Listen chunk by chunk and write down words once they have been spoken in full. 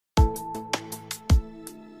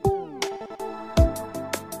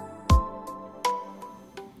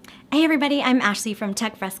Hey everybody, I'm Ashley from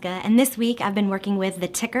TickrX, and this week I've been working with the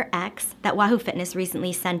TickrX that Wahoo Fitness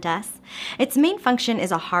recently sent us. Its main function is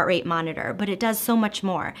a heart rate monitor, but it does so much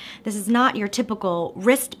more. This is not your typical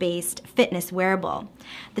wrist-based fitness wearable.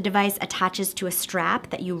 The device attaches to a strap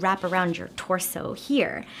that you wrap around your torso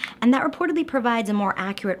here, and that reportedly provides a more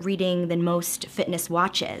accurate reading than most fitness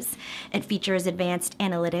watches. It features advanced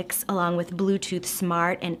analytics along with Bluetooth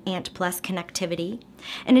Smart and Ant Plus connectivity.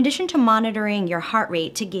 In addition to monitoring your heart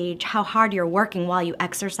rate to gauge how hard you're working while you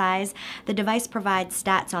exercise, the device provides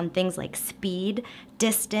stats on things like speed,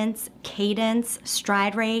 distance, cadence,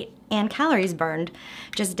 stride rate, and calories burned.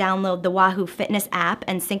 Just download the Wahoo Fitness app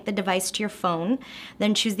and sync the device to your phone,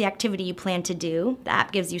 then choose the activity you plan to do. The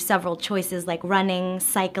app gives you several choices like running,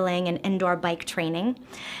 cycling, and indoor bike training.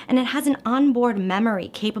 And it has an onboard memory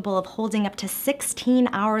capable of holding up to 16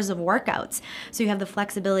 hours of workouts, so you have the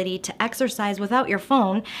flexibility to exercise without your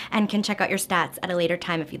phone and can check out your stats at a later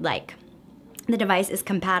time if you'd like. The device is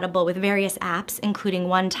compatible with various apps, including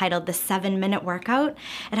one titled the 7-Minute Workout.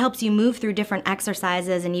 It helps you move through different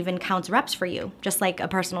exercises and even counts reps for you, just like a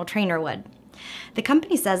personal trainer would. The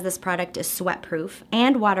company says this product is sweat-proof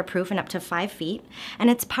and waterproof in up to 5 feet,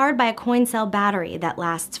 and it's powered by a coin cell battery that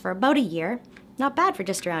lasts for about a year. Not bad for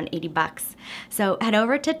just around $80. So head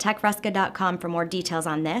over to techfresca.com for more details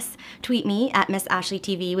on this. Tweet me at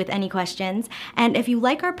MissAshleyTV with any questions, and if you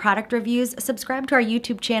like our product reviews, subscribe to our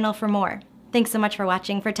YouTube channel for more. Thanks so much for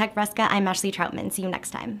watching. For TickrX, I'm Ashley Troutman. See you next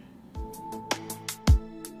time.